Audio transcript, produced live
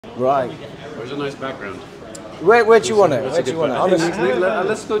Right. There's a nice background. Where do you want it? Where do you want it?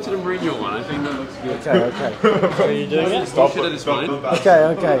 Let's go to the Mourinho one. I think that looks good. Okay. Are you doing it? Stop it is fine. Okay.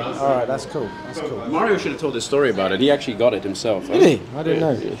 All right, that's cool. Mario should have told his story about it. He actually got it himself. Did he? I didn't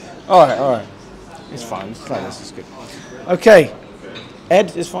know. All right. It's fine. Let's play this. It's good. Okay.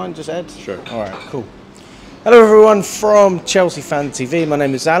 Ed is fine. Just Ed. Sure. All right. Cool. Hello everyone from Chelsea Fan TV. My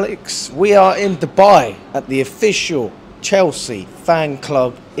name is Alex. We are in Dubai at the official Chelsea fan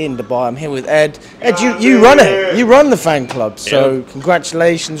club in Dubai. I'm here with Ed. Ed, you run it. You run the fan club. So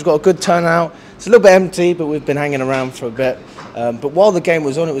congratulations. We've got a good turnout. It's a little bit empty, but we've been hanging around for a bit. But while the game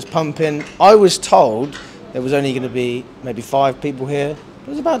was on, it was pumping. I was told there was only going to be maybe 5 people here. There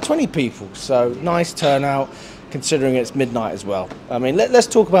was about 20 people. So nice turnout, considering it's midnight as well. I mean, let's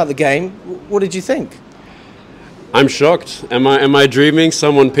talk about the game. What did you think? I'm shocked. Am I dreaming?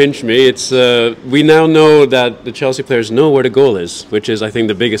 Someone pinched me. It's we now know that the Chelsea players know where the goal is, which is, I think,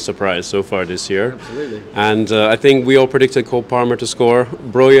 the biggest surprise so far this year. Absolutely. And I think we all predicted Cole Palmer to score.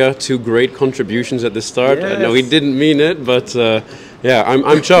 Broja, 2 great contributions at the start. Yes. No, he didn't mean it, but yeah,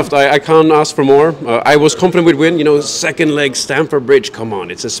 I'm chuffed. I can't ask for more. I was confident we'd win. You know, second leg, Stamford Bridge. Come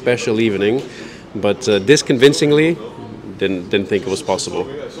on, it's a special evening. But this convincingly, didn't think it was possible.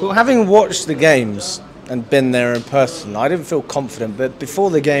 Well, having watched the games and been there in person, I didn't feel confident. But before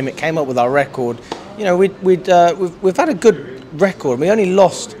the game, it came up with our record. You know, we've had a good record. We only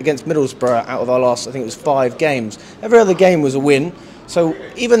lost against Middlesbrough out of our last, I think it was 5 games. Every other game was a win. So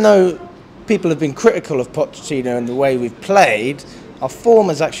even though people have been critical of Pochettino and the way we've played, our form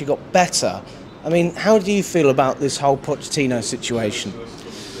has actually got better. I mean, how do you feel about this whole Pochettino situation?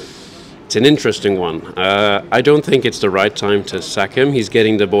 It's an interesting one. I don't think it's the right time to sack him. He's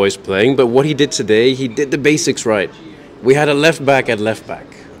getting the boys playing. But what he did today, he did the basics right. We had a left back at left back,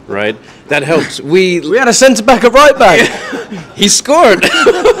 right? That helps. We had a centre back at right back. He scored.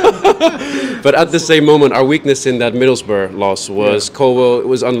 But at the same moment, our weakness in that Middlesbrough loss was Colwell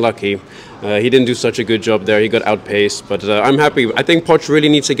was unlucky. He didn't do such a good job there. He got outpaced, but I'm happy. I think Poch really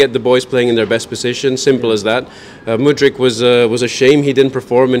needs to get the boys playing in their best position. Simple as that. Mudryk was a shame he didn't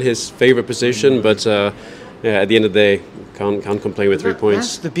perform in his favourite position, but yeah, at the end of the day, can't complain with 3 points.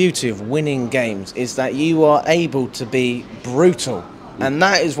 That's the beauty of winning games, is that you are able to be brutal. And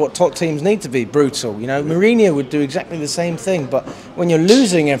that is what top teams need to be, brutal. You know, Mourinho would do exactly the same thing, but when you're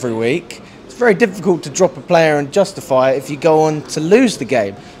losing every week, it's very difficult to drop a player and justify it if you go on to lose the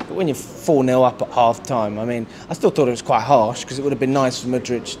game. But when you're 4-0 up at half-time, I mean, I still thought it was quite harsh, because it would have been nice for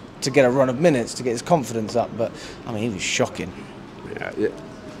Mudryk to get a run of minutes to get his confidence up, but, I mean, he was shocking. Yeah.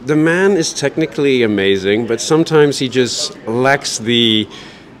 The man is technically amazing, but sometimes he just lacks the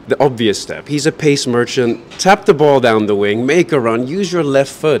obvious step. He's a pace merchant. Tap the ball down the wing, make a run, use your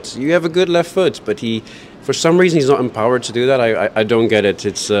left foot. You have a good left foot, but for some reason, he's not empowered to do that. I don't get it.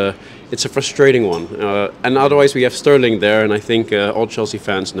 It's a frustrating one. And otherwise, we have Sterling there, and I think all Chelsea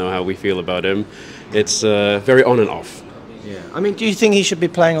fans know how we feel about him. It's very on and off. Yeah. I mean, do you think he should be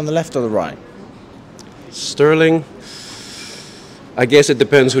playing on the left or the right? Sterling, I guess it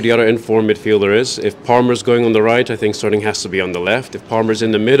depends who the other informed midfielder is. If Palmer's going on the right, I think Sterling has to be on the left. If Palmer's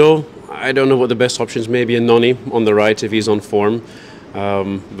in the middle, I don't know what the best option is. Maybe a Noni on the right if he's on form.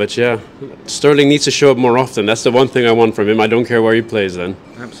 But yeah, Sterling needs to show up more often. That's the one thing I want from him. I don't care where he plays then.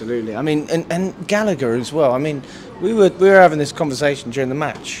 Absolutely. I mean, and Gallagher as well. I mean, we were having this conversation during the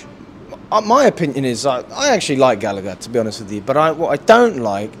match. My opinion is I actually like Gallagher, to be honest with you. But what I don't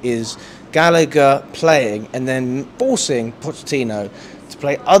like is Gallagher playing and then forcing Pochettino to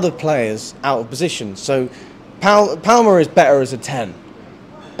play other players out of position. So Palmer is better as a 10,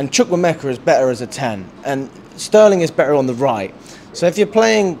 and Chukwuemeka is better as a 10, and Sterling is better on the right. So if you're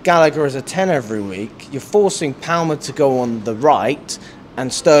playing Gallagher as a 10 every week, you're forcing Palmer to go on the right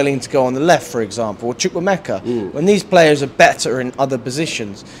and Sterling to go on the left, for example, or Chukwuemeka, when these players are better in other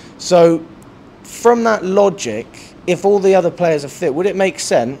positions. So from that logic, if all the other players are fit, would it make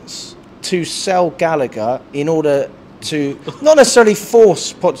sense to sell Gallagher in order to not necessarily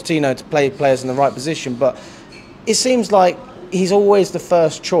force Pochettino to play players in the right position, but it seems like he's always the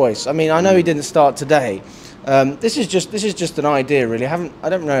first choice. I mean, I know he didn't start today. This is just an idea, really. I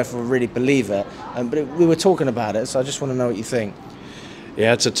don't know if I really believe it, but we were talking about it, so I just want to know what you think.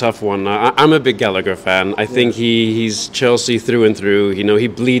 Yeah, it's a tough one. I'm a big Gallagher fan. I think he's Chelsea through and through. You know, he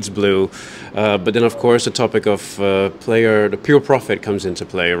bleeds blue. But then, of course, the topic of the pure profit comes into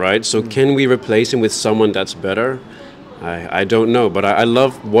play, right? So can we replace him with someone that's better? I don't know, but I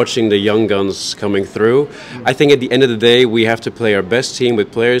love watching the young guns coming through. I think at the end of the day, we have to play our best team with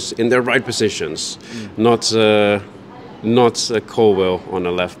players in their right positions, not not Colwell on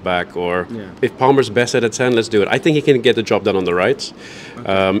a left back, or Yeah. if Palmer's best at a 10, let's do it. I think he can get the job done on the right,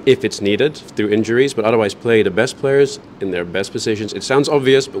 if it's needed through injuries, but otherwise play the best players in their best positions. It sounds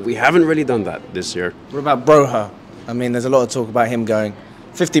obvious, but we haven't really done that this year. What about Broha? I mean, there's a lot of talk about him going.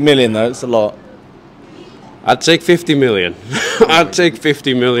 50 million though, it's a lot. I'd take 50 million. I'd take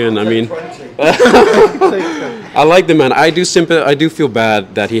 50 million. I mean, I like the man. I do feel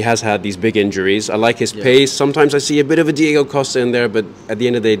bad that he has had these big injuries. I like his pace. Sometimes I see a bit of a Diego Costa in there, but at the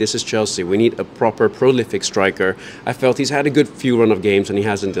end of the day, this is Chelsea. We need a proper, prolific striker. I felt he's had a good few run of games and he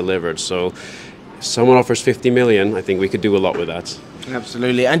hasn't delivered. So, if someone offers 50 million, I think we could do a lot with that.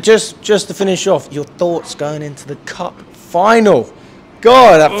 Absolutely. And just to finish off, your thoughts going into the cup final.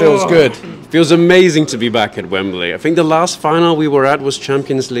 God, that feels good. Feels amazing to be back at Wembley. I think the last final we were at was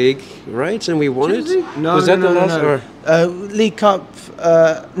Champions League, right? And we won it? No, was that the last? no. League Cup,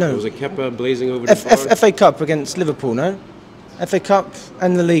 no. Was it Kepa blazing over the bar? FA Cup against Liverpool, no? FA Cup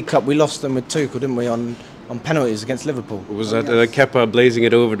and the League Cup, we lost them with Tuchel, didn't we, on penalties against Liverpool? Was that Kepa blazing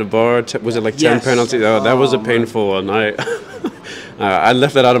it over the bar? Was it like 10 penalties? Oh, that was a painful one. I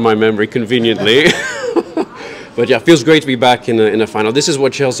left that out of my memory conveniently. But yeah, it feels great to be back in a final. This is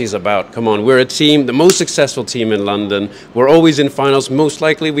what Chelsea's about. Come on, we're a team, the most successful team in London. We're always in finals. Most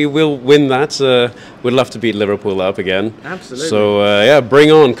likely we will win that. We'd love to beat Liverpool up again. Absolutely. So yeah, bring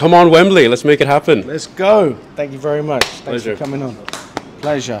on. Come on, Wembley. Let's make it happen. Let's go. Thank you very much. Thanks Pleasure. for coming on.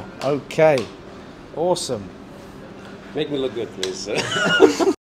 Pleasure. Okay. Awesome. Make me look good, please.